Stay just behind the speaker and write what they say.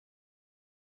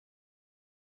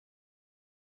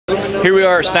Here we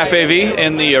are at Snap AV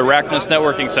in the Araknis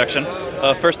networking section.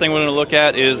 First thing we're going to look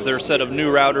at is their set of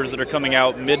new routers that are coming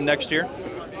out mid next year.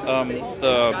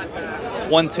 The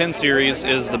 110 series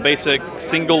is the basic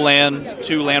single LAN,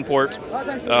 2 LAN port,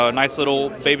 nice little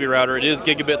baby router. It is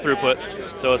gigabit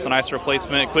throughput, so it's a nice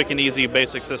replacement, quick and easy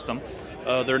basic system.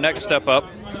 Their next step up,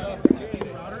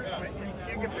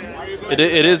 it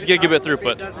is gigabit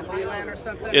throughput.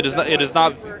 It is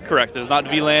not correct. It is not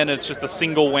VLAN. It's just a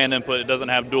single WAN input. It doesn't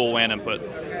have dual WAN input.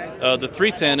 The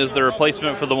 310 is the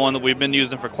replacement for the one that we've been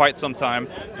using for quite some time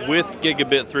with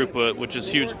gigabit throughput, which is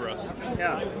huge for us.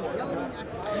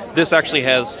 This actually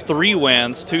has 3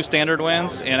 WANs, 2 standard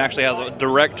WANs, and actually has a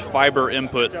direct fiber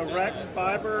input. Direct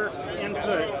fiber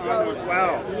input.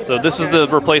 Wow. So this is the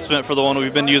replacement for the one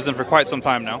we've been using for quite some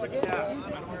time now.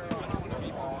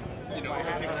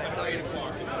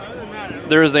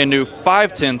 There is a new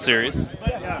 510 series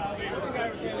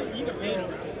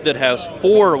that has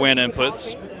 4 WAN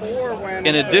inputs.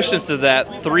 In addition to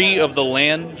that, 3 of the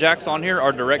LAN jacks on here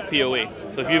are direct PoE.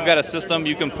 So if you've got a system,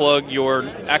 you can plug your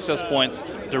access points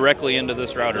directly into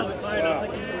this router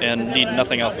and need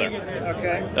nothing else there.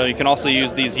 Okay. You can also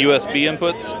use these USB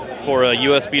inputs for a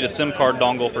USB to SIM card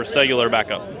dongle for cellular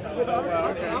backup.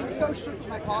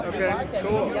 Okay,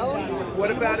 cool.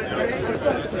 What about it?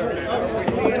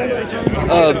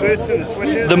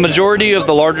 The majority of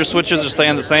the larger switches are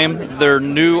staying the same. Their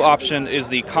new option is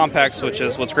the compact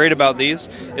switches. What's great about these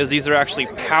is these are actually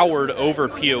powered over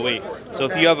PoE. So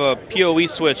if you have a PoE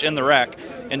switch in the rack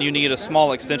and you need a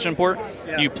small extension port,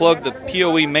 you plug the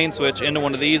PoE main switch into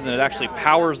one of these and it actually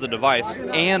powers the device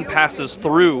and passes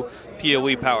through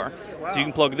PoE power. So you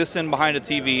can plug this in behind a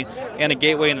TV and a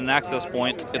gateway and an access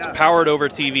point. It's powered over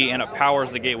TV and it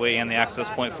powers the gateway and the access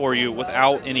point for you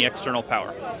without any external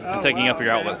power and taking up your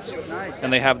outlets.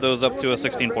 And they have those up to a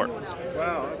 16 port.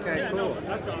 Wow, okay, cool.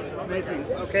 Amazing.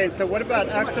 Okay, so what about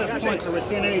access points? Are we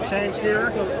seeing any change here?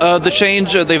 The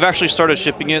change, they've actually started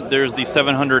shipping it. There's the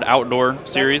 700 outdoor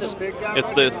series.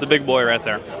 It's the big boy right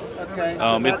there. Okay,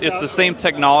 it's the same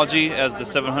technology as the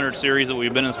 700 series that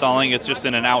we've been installing. It's just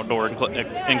in an outdoor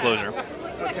enclosure.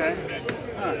 Okay.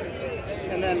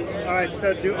 And then, all right,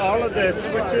 so do all of the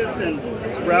switches and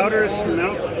routers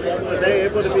mount? Are they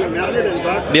able to be mounted in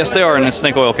boxes? Yes, they are in a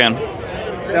snake oil can.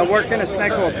 They'll work in a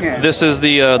snake oil can. This is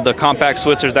the compact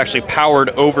switch. It's actually powered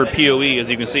over PoE, as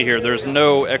you can see here. There's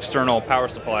no external power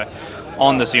supply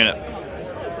on this unit.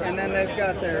 And then they've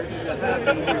got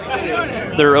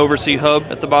their oversea hub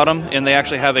at the bottom, and they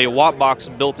actually have a watt box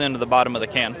built into the bottom of the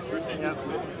can. Yep.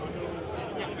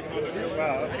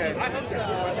 Wow, okay.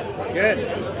 Good.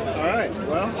 All right,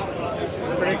 well,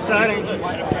 pretty exciting.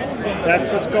 That's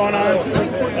what's going on.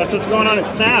 That's what's going on at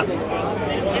Snap.